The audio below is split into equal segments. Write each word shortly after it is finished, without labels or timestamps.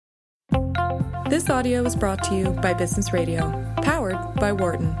This audio is brought to you by Business Radio, powered by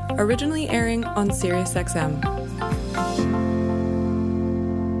Wharton, originally airing on SiriusXM.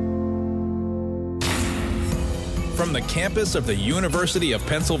 From the campus of the University of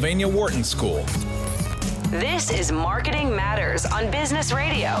Pennsylvania Wharton School. This is Marketing Matters on Business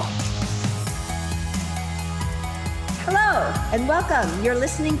Radio. Hello and welcome. You're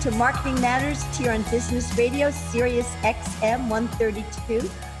listening to Marketing Matters here on Business Radio, Sirius XM 132.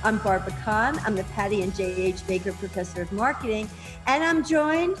 I'm Barbara Kahn. I'm the Patty and J.H. Baker Professor of Marketing, and I'm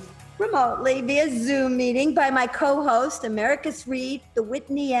joined remotely via Zoom meeting by my co-host, Americus Reed, the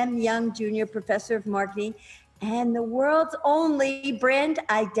Whitney M. Young Jr. Professor of Marketing, and the world's only brand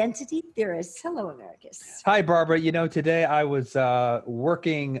identity theorist. Hello, Americus. Hi, Barbara. You know, today I was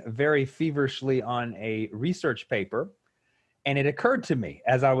working very feverishly on a research paper, and it occurred to me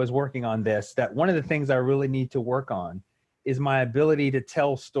as I was working on this that one of the things I really need to work on is my ability to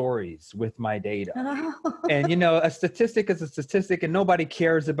tell stories with my data. And, you know, a statistic is a statistic, and nobody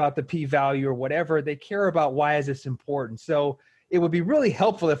cares about the p-value or whatever. They care about why is this important. So it would be really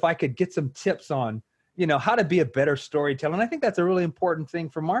helpful if I could get some tips on, you know, how to be a better storyteller. And I think that's a really important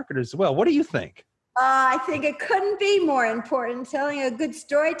thing for marketers as well. What do you think? I think it couldn't be more important, telling a good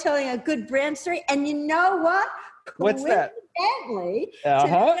story, telling a good brand story. And you know what? What's that? Today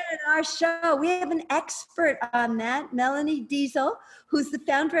on our show, we have an expert on that, Melanie Deziel, who's the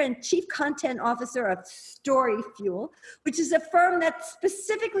founder and chief content officer of Story Fuel, which is a firm that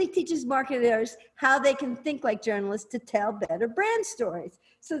specifically teaches marketers how they can think like journalists to tell better brand stories.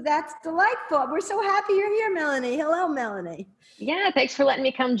 So that's delightful. We're so happy you're here, Melanie. Hello, Melanie. Yeah, thanks for letting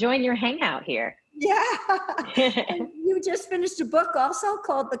me come join your hangout here. Yeah. And you just finished a book also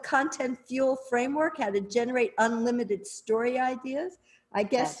called The Content Fuel Framework, How to Generate Unlimited Story Ideas. I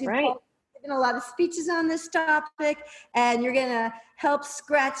guess you've given a lot of speeches on this topic, and you're going to help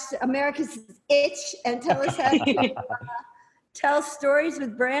scratch America's itch and tell us how to tell stories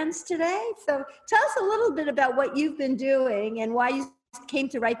with brands today. So tell us a little bit about what you've been doing and why you came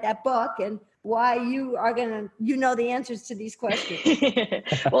to write that book and why you are know the answers to these questions.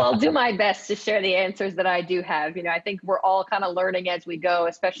 Well, I'll do my best to share the answers that I do have. You know, I think we're all kind of learning as we go,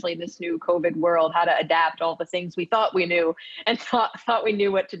 especially in this new COVID world, how to adapt all the things we thought we knew and thought we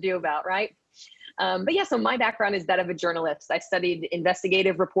knew what to do about, right? But yeah, so my background is that of a journalist. I studied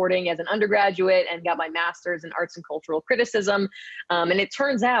investigative reporting as an undergraduate and got my master's in arts and cultural criticism. And it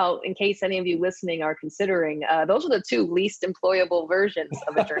turns out, in case any of you listening are considering, those are the two least employable versions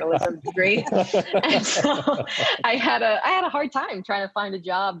of a journalism degree. And so I had a hard time trying to find a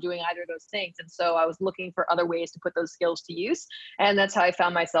job doing either of those things. And so I was looking for other ways to put those skills to use. And that's how I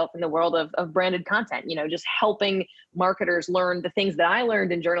found myself in the world of branded content, you know, just helping marketers learn the things that I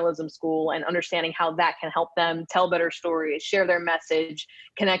learned in journalism school and understanding how that can help them tell better stories, share their message,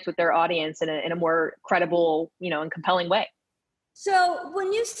 connect with their audience in a more credible, you know, and compelling way. So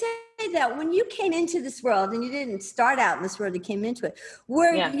when you say that, when you came into this world, and you didn't start out in this world, you came into it,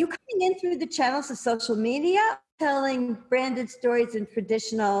 were you coming in through the channels of social media, telling branded stories in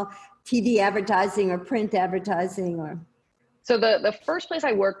traditional TV advertising or print advertising, or? So the first place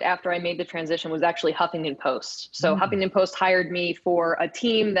I worked after I made the transition was actually Huffington Post. So Huffington Post hired me for a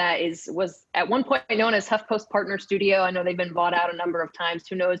team that was at one point known as HuffPost Partner Studio. I know they've been bought out a number of times.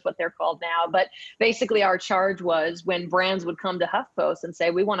 Who knows what they're called now? But basically our charge was when brands would come to HuffPost and say,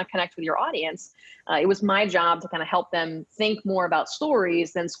 we want to connect with your audience, it was my job to kind of help them think more about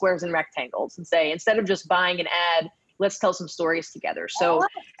stories than squares and rectangles and say, instead of just buying an ad, let's tell some stories together. So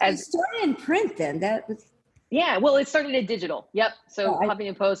as story in print, then that was. Yeah, well, it started in digital. Yep. So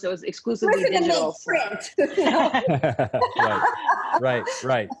Huffington Post, it was exclusively digital. Print.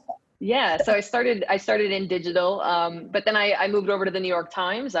 Right. Yeah. So I started in digital, but then I moved over to the New York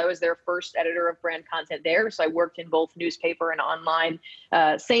Times. I was their first editor of brand content there. So I worked in both newspaper and online,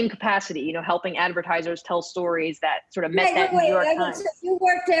 same capacity, you know, helping advertisers tell stories that sort of met that New York Times. You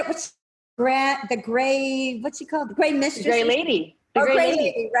worked at the Gray, what's he called? The Gray Mistress? The Gray Lady. Gray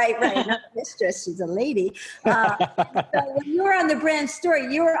lady. Right. Not mistress, she's a lady. So when you were on the brand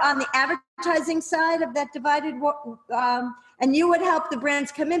story, you were on the advertising side of that divided, and you would help the brands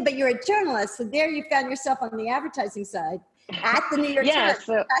come in, but you're a journalist. So there you found yourself on the advertising side at the New York Times.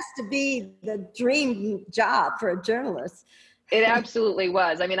 So it has to be the dream job for a journalist. It absolutely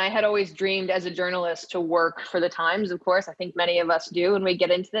was. I mean, I had always dreamed as a journalist to work for the Times, of course. I think many of us do when we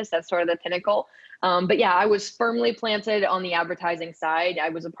get into this. That's sort of the pinnacle. But yeah, I was firmly planted on the advertising side. I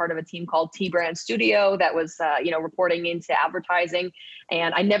was a part of a team called T-Brand Studio that was, reporting into advertising.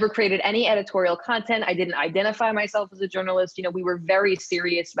 And I never created any editorial content. I didn't identify myself as a journalist. We were very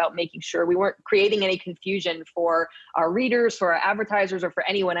serious about making sure we weren't creating any confusion for our readers, for our advertisers, or for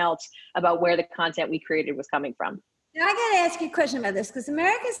anyone else about where the content we created was coming from. Now, I got to ask you a question about this, because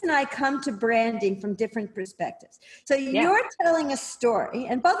Americans and I come to branding from different perspectives. So you're telling a story,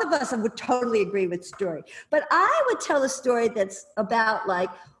 and both of us would totally agree with story. But I would tell a story that's about, like,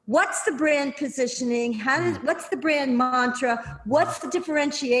 what's the brand positioning? What's the brand mantra? What's the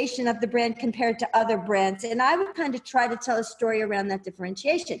differentiation of the brand compared to other brands? And I would kind of try to tell a story around that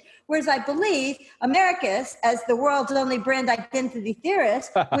differentiation. Whereas I believe Americus, as the world's only brand identity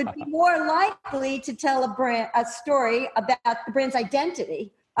theorist, would be more likely to tell a story about the brand's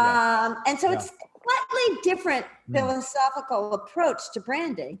identity. And so it's slightly different philosophical approach to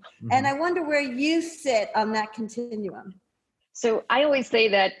branding. And I wonder where you sit on that continuum. So I always say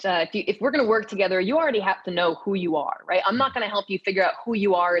that if we're going to work together, you already have to know who you are, right? I'm not going to help you figure out who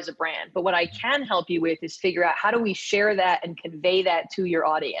you are as a brand, but what I can help you with is figure out how do we share that and convey that to your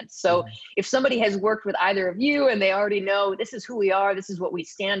audience. So if somebody has worked with either of you and they already know this is who we are, this is what we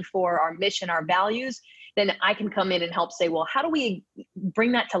stand for, our mission, our values, then I can come in and help say, well, how do we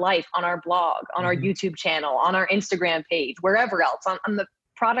bring that to life on our blog, on our YouTube channel, on our Instagram page, wherever else, on the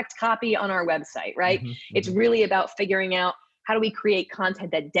product copy on our website, right? It's really about figuring out, how do we create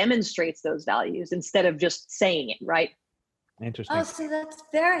content that demonstrates those values instead of just saying it, right? Interesting. Oh, see, that's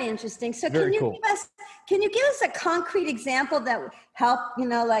very interesting. So can you give us a concrete example that would help,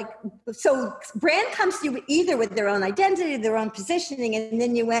 so brand comes to you either with their own identity, their own positioning, and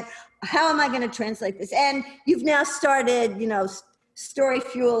then you went, how am I going to translate this? And you've now started, Story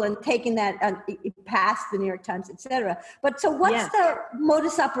Fuel and taking that past the New York Times, et cetera. But so what's the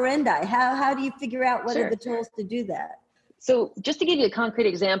modus operandi? How do you figure out what are the tools to do that? So just to give you a concrete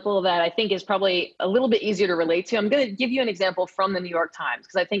example that I think is probably a little bit easier to relate to, I'm going to give you an example from the New York Times,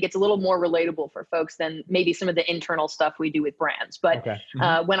 because I think it's a little more relatable for folks than maybe some of the internal stuff we do with brands. But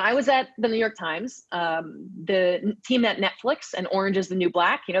when I was at the New York Times, the team at Netflix and Orange is the New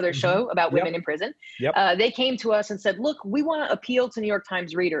Black, their show about women in prison, they came to us and said, look, we want to appeal to New York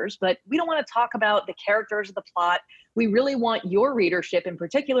Times readers, but we don't want to talk about the characters of the plot. We really want your readership in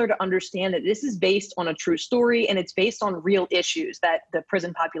particular to understand that this is based on a true story and it's based on real issues that the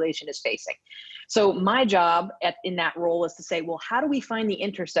prison population is facing. So my job in that role is to say, well, how do we find the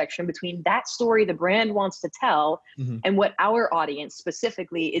intersection between that story the brand wants to tell and what our audience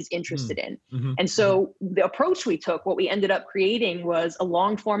specifically is interested in? And so the approach we took, what we ended up creating was a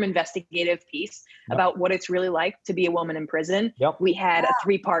long form investigative piece about what it's really like to be a woman in prison. We had a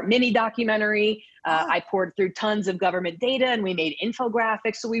 3-part mini documentary. I poured through tons of government data and we made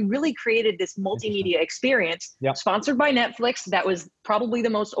infographics. So we really created this multimedia experience sponsored by Netflix. That was probably the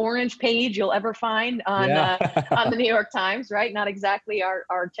most orange page you'll ever find on the New York Times, right? Not exactly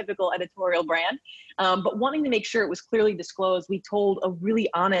our typical editorial brand, but wanting to make sure it was clearly disclosed. We told a really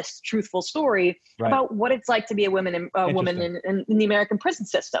honest, truthful story about what it's like to be a woman in the American prison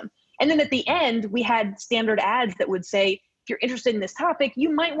system. And then at the end, we had standard ads that would say, if you're interested in this topic, you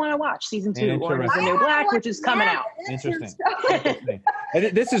might want to watch season 2 Orange is the New Black, which is coming out. Interesting.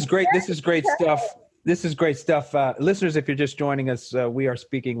 This is great. This is great stuff. This is great stuff. Listeners, if you're just joining us, we are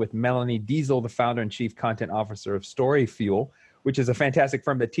speaking with Melanie Deziel, the founder and chief content officer of Story Fuel, which is a fantastic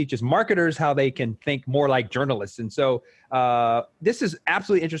firm that teaches marketers how they can think more like journalists. And so this is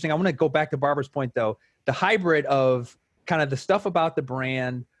absolutely interesting. I want to go back to Barbara's point, though, the hybrid of kind of the stuff about the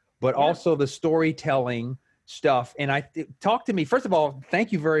brand, but also the storytelling stuff. And talk to me, first of all,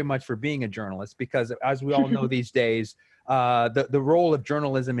 thank you very much for being a journalist, because as we all know these days, the role of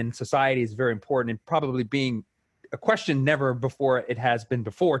journalism in society is very important and probably being a question never before it has been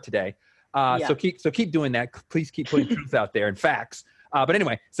before today. So keep doing that. Please keep putting truth out there and facts. But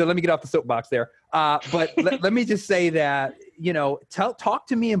anyway, so let me get off the soapbox there. But let me just say that, talk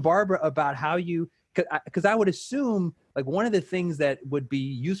to me and Barbara about how you, because I would assume like one of the things that would be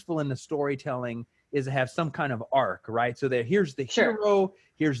useful in the storytelling is to have some kind of arc, right? So that here's the hero,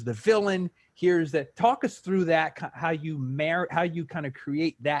 here's the villain, talk us through that, how you kind of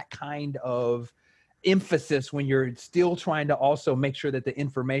create that kind of emphasis when you're still trying to also make sure that the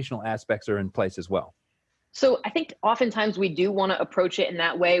informational aspects are in place as well. So I think oftentimes we do want to approach it in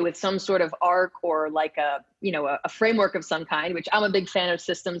that way with some sort of arc or like a framework of some kind, which I'm a big fan of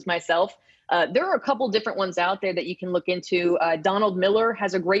systems myself. There are a couple different ones out there that you can look into. Donald Miller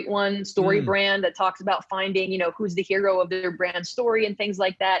has a great one, Story Brand, that talks about finding, who's the hero of their brand story and things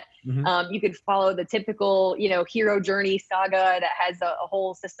like that. You could follow the typical, hero journey saga that has a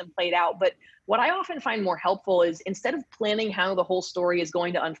whole system played out. But what I often find more helpful is, instead of planning how the whole story is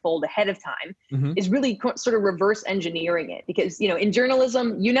going to unfold ahead of time, is really sort of reverse engineering it. Because, in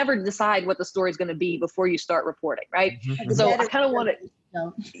journalism, you never decide what the story is going to be before you start reporting, right? So I kind of want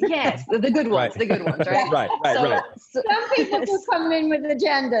to, yes, the good ones, right? Right. So, some people will come in with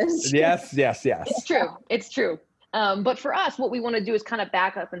agendas. Yes. It's true. But for us, what we want to do is kind of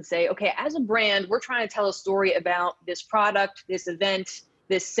back up and say, okay, as a brand, we're trying to tell a story about this product, this event,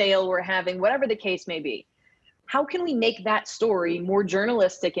 this sale we're having, whatever the case may be. How can we make that story more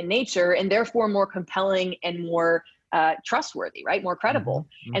journalistic in nature and therefore more compelling and more trustworthy, right? More credible.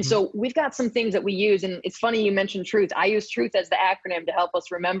 And so we've got some things that we use. And it's funny you mentioned truth. I use truth as the acronym to help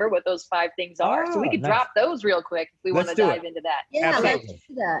us remember what those 5 things are. So we could drop those real quick if we want to dive into that. Yeah, let's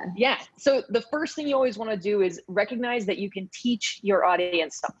do that. Yeah. So the first thing you always want to do is recognize that you can teach your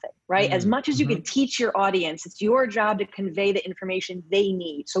audience something, right? As much as you can teach your audience, it's your job to convey the information they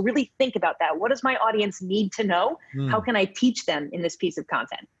need. So really think about that. What does my audience need to know? How can I teach them in this piece of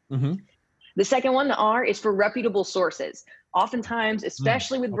content? The second one, the R, is for reputable sources. Oftentimes,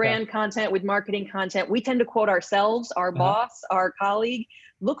 especially with brand content, with marketing content, we tend to quote ourselves, our boss, our colleague.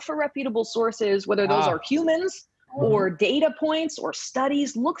 Look for reputable sources, whether those are humans or data points or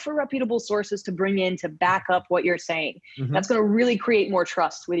studies. Look for reputable sources to bring in to back up what you're saying. That's going to really create more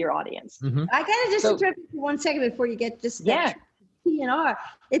trust with your audience. I kind of just interrupt you for 1 second before you get just P and R.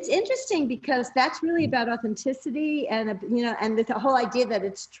 It's interesting because that's really about authenticity and and the whole idea that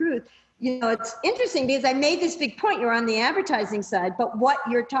it's truth. It's interesting because I made this big point. You're on the advertising side, but what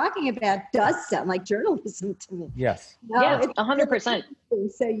you're talking about does sound like journalism to me. Yes. Yeah, 100%.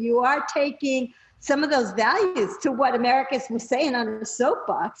 So you are taking some of those values to what Americans was saying on a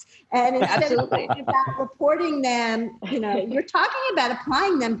soapbox. And instead of talking about reporting them, you're talking about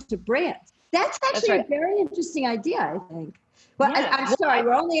applying them to brands. That's actually a very interesting idea, I think. Well, I'm sorry,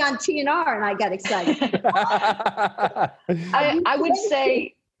 we're only on T&R and I got excited. I would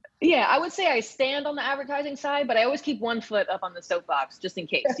say... Yeah, I would say I stand on the advertising side, but I always keep one foot up on the soapbox just in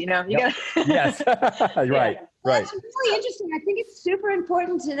case, You gotta... Yes, right. That's really interesting. I think it's super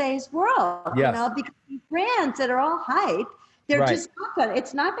important in today's world, because brands that are all hype, they're just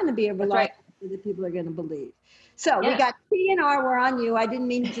it's not going to be a reliable that people are going to believe. So we got T&R, we're on you. I didn't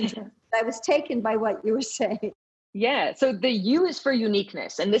mean to interrupt. I was taken by what you were saying. Yeah. So the U is for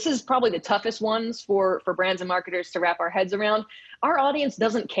uniqueness. And this is probably the toughest ones for brands and marketers to wrap our heads around. Our audience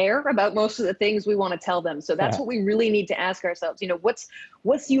doesn't care about most of the things we want to tell them. So that's what we really need to ask ourselves.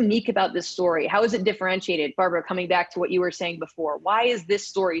 What's unique about this story? How is it differentiated? Barbara, coming back to what you were saying before, why is this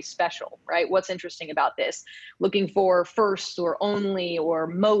story special, right? What's interesting about this? Looking for first or only or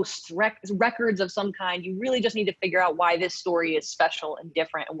most records of some kind. You really just need to figure out why this story is special and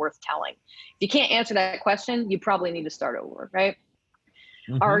different and worth telling. If you can't answer that question, you probably need to start over, right?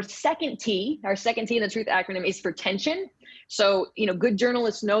 Our second T in the truth acronym is for tension. So, good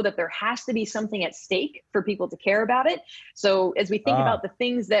journalists know that there has to be something at stake for people to care about it. So as we think about the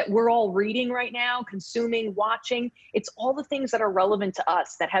things that we're all reading right now, consuming, watching, it's all the things that are relevant to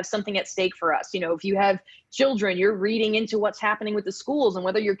us that have something at stake for us. If you have children, you're reading into what's happening with the schools and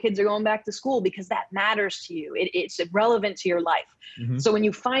whether your kids are going back to school because that matters to you. It's relevant to your life. So when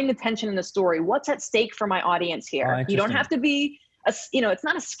you find the tension in the story, what's at stake for my audience here? You don't have to be it's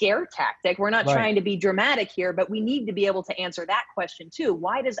not a scare tactic. We're not trying to be dramatic here, but we need to be able to answer that question too.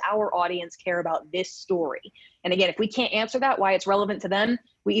 Why does our audience care about this story? And again, if we can't answer that, why it's relevant to them,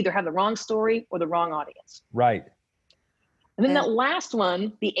 we either have the wrong story or the wrong audience. Right. And then that last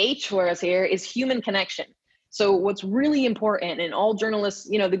one, the H for us here, is human connection. So what's really important, and all journalists,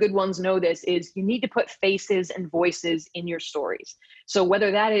 the good ones know this, is you need to put faces and voices in your stories. So whether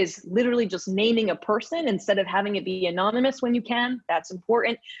that is literally just naming a person instead of having it be anonymous when you can, that's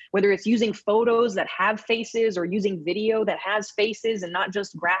important. Whether it's using photos that have faces or using video that has faces and not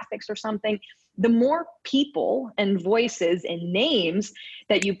just graphics or something, the more people and voices and names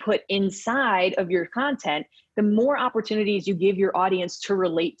that you put inside of your content, the more opportunities you give your audience to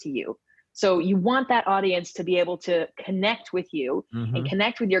relate to you. So you want that audience to be able to connect with you and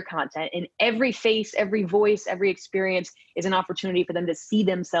connect with your content. And every face, every voice, every experience is an opportunity for them to see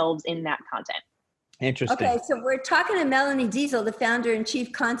themselves in that content. Interesting. Okay, so we're talking to Melanie Deziel, the founder and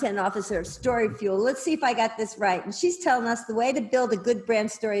chief content officer of Story Fuel. Let's see if I got this right. And she's telling us the way to build a good brand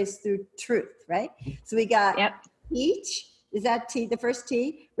story is through truth, right? So we got teach, Is that T, the first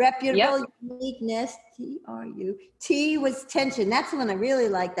T? Reputable, Yep. uniqueness, TRU. T was tension. That's the one I really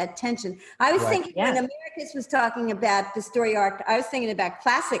like, that tension. I was thinking when Americus was talking about the story arc, I was thinking about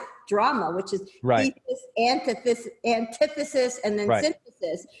classic drama, which is thesis, antithesis, and then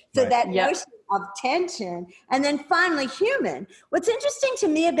synthesis. So that notion of tension. And then finally, human. What's interesting to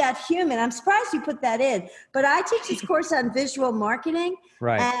me about human, I'm surprised you put that in, but I teach this course on visual marketing.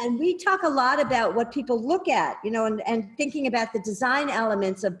 And we talk a lot about what people look at, you know, and thinking about the design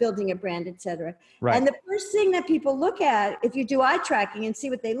elements of building a brand, et cetera. And the first thing that people look at, if you do eye tracking and see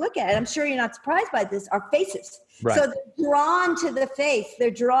what they look at, and I'm sure you're not surprised by this, are faces. So they're drawn to the face.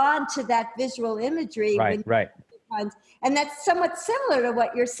 They're drawn to that visual imagery. And that's somewhat similar to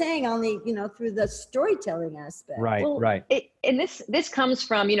what you're saying, only, you know, through the storytelling aspect. And this comes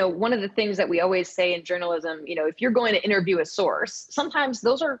from, you know, one of the things that we always say in journalism, you know, if you're going to interview a source, sometimes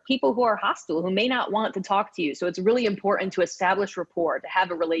those are people who are hostile, who may not want to talk to you. So it's really important to establish rapport, to have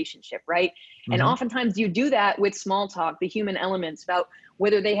a relationship, right? And oftentimes you do that with small talk, the human elements about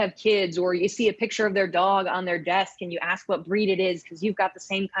whether they have kids, or you see a picture of their dog on their desk and you ask what breed it is because you've got the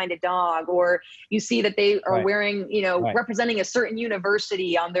same kind of dog, or you see that they are wearing, you know, representing a certain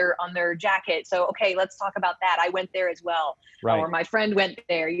university on their jacket. So, okay, let's talk about that. I went there as well. Or my friend went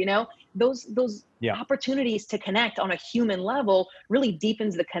there, you know, those opportunities to connect on a human level really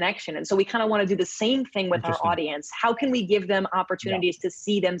deepens the connection. And so we kind of want to do the same thing with our audience. How can we give them opportunities to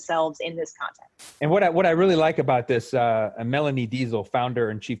see themselves in this content? And what I really like about this, Melanie Deziel, founder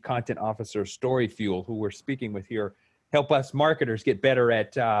and chief content officer, Story Fuel, who we're speaking with here, help us marketers get better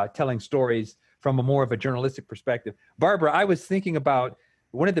at telling stories from a more of a journalistic perspective. Barbara, I was thinking about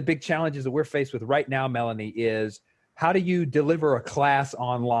one of the big challenges that we're faced with right now, Melanie, is how do you deliver a class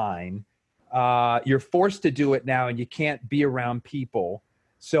online? You're forced to do it now and you can't be around people.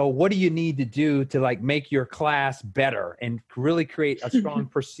 So what do you need to do to like make your class better and really create a strong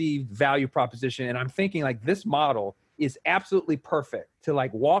perceived value proposition? And I'm thinking like this model is absolutely perfect to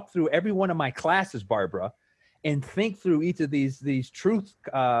like walk through every one of my classes, Barbara, and think through each of these truth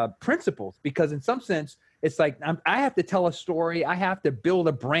principles, because in some sense, it's like I have to tell a story. I have to build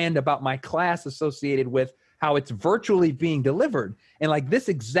a brand about my class associated with how it's virtually being delivered. And like this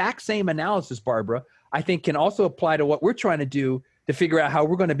exact same analysis, Barbara, I think can also apply to what we're trying to do to figure out how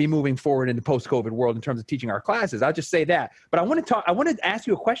we're going to be moving forward in the post-COVID world in terms of teaching our classes. I'll just say that. But I want to ask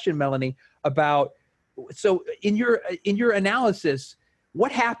you a question, Melanie, about, so in your analysis,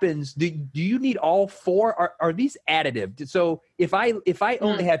 what happens? Do you need all four? Are these additive? So if I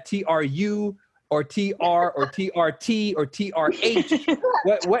only have TRU or TR or TRT or TRH,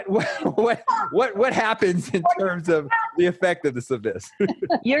 what happens in terms of the effectiveness of this?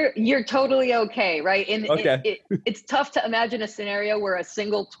 You're totally okay, right? And it's tough to imagine a scenario where a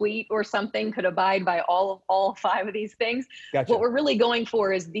single tweet or something could abide by all five of these things. Gotcha. What we're really going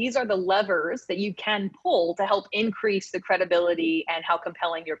for is these are the levers that you can pull to help increase the credibility and how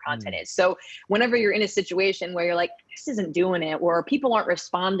compelling your content is. So whenever you're in a situation where you're like, this isn't doing it, or people aren't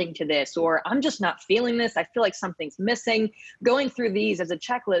responding to this, or I'm just not feeling this, I feel like something's missing, going through these as a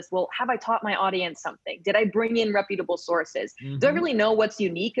checklist, well, have I taught my audience something? Did I bring in reputable sources? Do I really know what's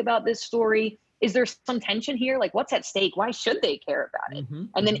unique about this story? Is there some tension here? Like, what's at stake? Why should they care about it?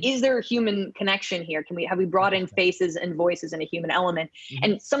 And then is there a human connection here? Have we brought in faces and voices and a human element?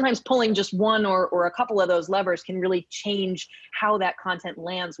 And sometimes pulling just one or a couple of those levers can really change how that content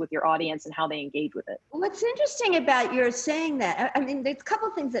lands with your audience and how they engage with it. What's interesting about your saying that, I mean, there's a couple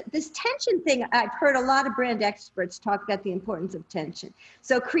of things that this tension thing, I've heard a lot of brand experts talk about the importance of tension.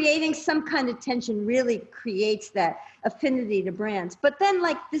 So creating some kind of tension really creates that affinity to brands. But then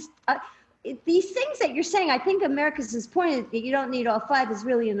like this, these things that you're saying, I think America's point that you don't need all five is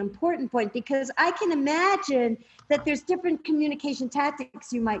really an important point, because I can imagine that there's different communication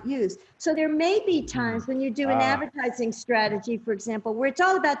tactics you might use. So there may be times when you do an advertising strategy, for example, where it's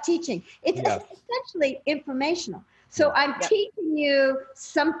all about teaching. It's essentially informational. So I'm teaching you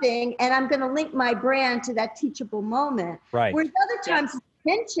something and I'm going to link my brand to that teachable moment. Right. Whereas other times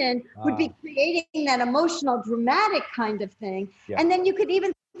tension would be creating that emotional, dramatic kind of thing. And then you could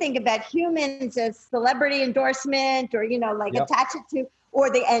even think about humans as celebrity endorsement, or, you know, like attach it to,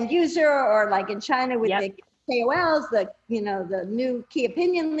 or the end user, or like in China with the KOLs, the, you know, the new key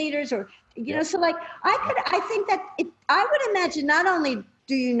opinion leaders, or, you know, so like I think that I would imagine not only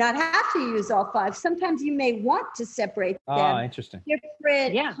do you not have to use all five, sometimes you may want to separate them. Interesting.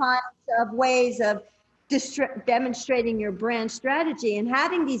 Different kinds of ways of demonstrating your brand strategy, and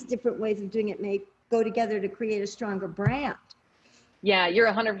having these different ways of doing it may go together to create a stronger brand. Yeah,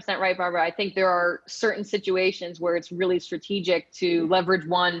 you're 100% right, Barbara. I think there are certain situations where it's really strategic to leverage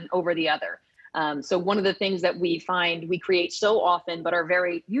one over the other. So one of the things that we find we create so often, but are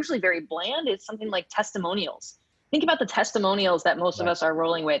usually very bland, is something like testimonials. Think about the testimonials that most of us are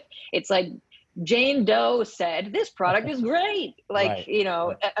rolling with. It's like, Jane Doe said, this product is great. Like,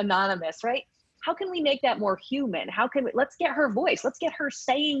 anonymous, right? How can we make that more human? Let's get her voice. Let's get her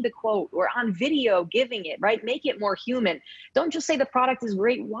saying the quote or on video giving it, right? Make it more human. Don't just say the product is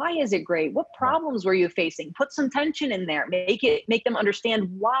great. Why is it great? What problems were you facing? Put some tension in there. Make them understand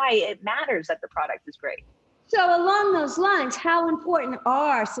why it matters that the product is great. So along those lines, how important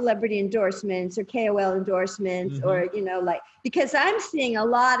are celebrity endorsements or KOL endorsements or, because I'm seeing a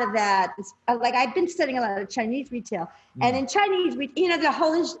lot of that. Like I've been studying a lot of Chinese retail and in Chinese, the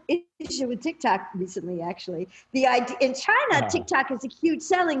whole issue with TikTok recently, actually, the idea in China, TikTok is a huge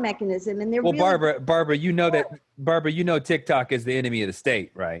selling mechanism and they're Barbara, TikTok is the enemy of the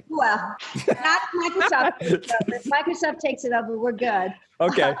state, right? Well, not Microsoft. If Microsoft takes it over, we're good.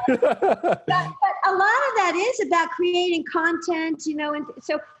 Okay. but a lot of that is about creating content, and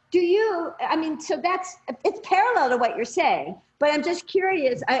so it's parallel to what you're saying, but I'm just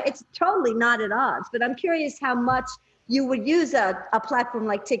curious, it's totally not at odds, but I'm curious how much you would use a platform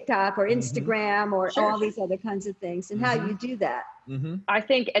like TikTok or Instagram or all these other kinds of things and how you do that. I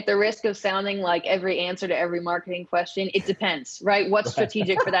think at the risk of sounding like every answer to every marketing question, it depends, right? What's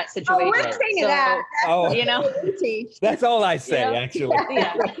strategic for that situation? We're saying that. That's all I say, actually.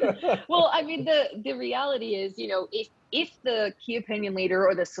 Well, I mean, the reality is, if the key opinion leader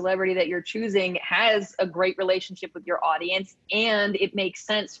or the celebrity that you're choosing has a great relationship with your audience and it makes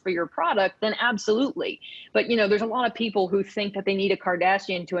sense for your product, then absolutely. But, there's a lot of people who think that they need a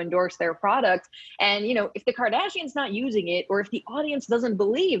Kardashian to endorse their product. And, if the Kardashian's not using it, or if the audience doesn't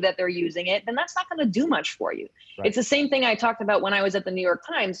believe that they're using it, then that's not going to do much for you. Right. It's the same thing I talked about when I was at the New York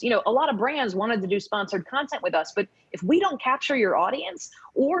Times. A lot of brands wanted to do sponsored content with us, but if we don't capture your audience,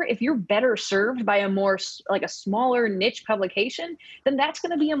 or if you're better served by a smaller niche publication, then that's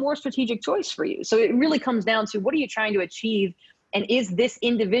going to be a more strategic choice for you. So it really comes down to, what are you trying to achieve? And is this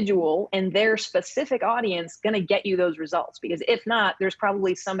individual and their specific audience going to get you those results? Because if not, there's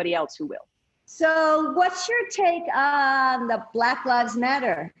probably somebody else who will. So what's your take on the Black Lives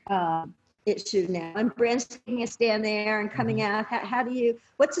Matter issue now? And brands taking a stand there and coming out.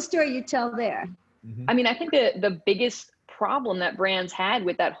 What's the story you tell there? I mean, I think the biggest problem that brands had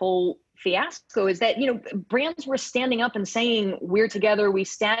with that whole fiasco is that, brands were standing up and saying, we're together, we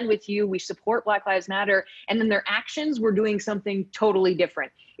stand with you, we support Black Lives Matter. And then their actions were doing something totally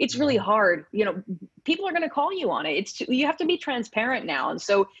different. It's really hard. People are going to call you on it. You have to be transparent now. And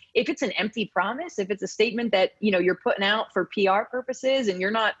so if it's an empty promise, if it's a statement that, you're putting out for PR purposes and you're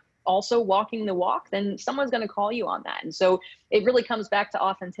not also walking the walk, then someone's going to call you on that. And so it really comes back to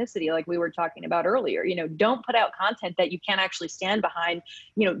authenticity, like we were talking about earlier. Don't put out content that you can't actually stand behind.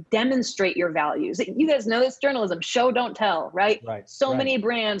 Demonstrate your values. You guys know this journalism, show, don't tell, right? So many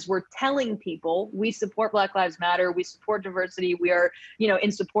brands were telling people, we support Black Lives Matter, we support diversity, we are,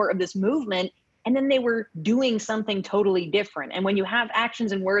 in support of this movement. And then they were doing something totally different. And when you have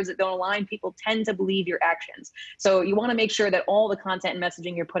actions and words that don't align, people tend to believe your actions. So you want to make sure that all the content and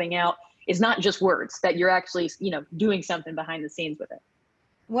messaging you're putting out is not just words, that you're actually, doing something behind the scenes with it.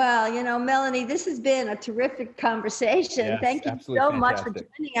 Well, Melanie, this has been a terrific conversation. Yes, thank you so much for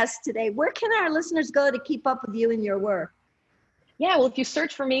joining us today. Where can our listeners go to keep up with you and your work? Yeah, well, if you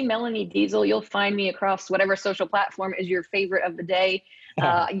search for me, Melanie Deziel, you'll find me across whatever social platform is your favorite of the day.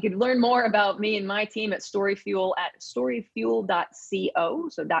 You can learn more about me and my team at Storyfuel at storyfuel.co,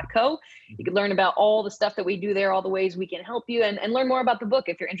 so .co. You can learn about all the stuff that we do there, all the ways we can help you, and learn more about the book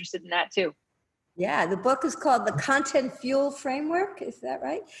if you're interested in that too. Yeah, the book is called The Content Fuel Framework. Is that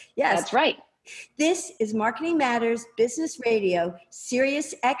right? Yes. That's right. This is Marketing Matters Business Radio,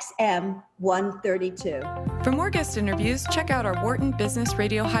 Sirius XM 132. For more guest interviews, check out our Wharton Business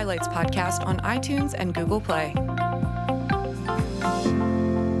Radio Highlights podcast on iTunes and Google Play.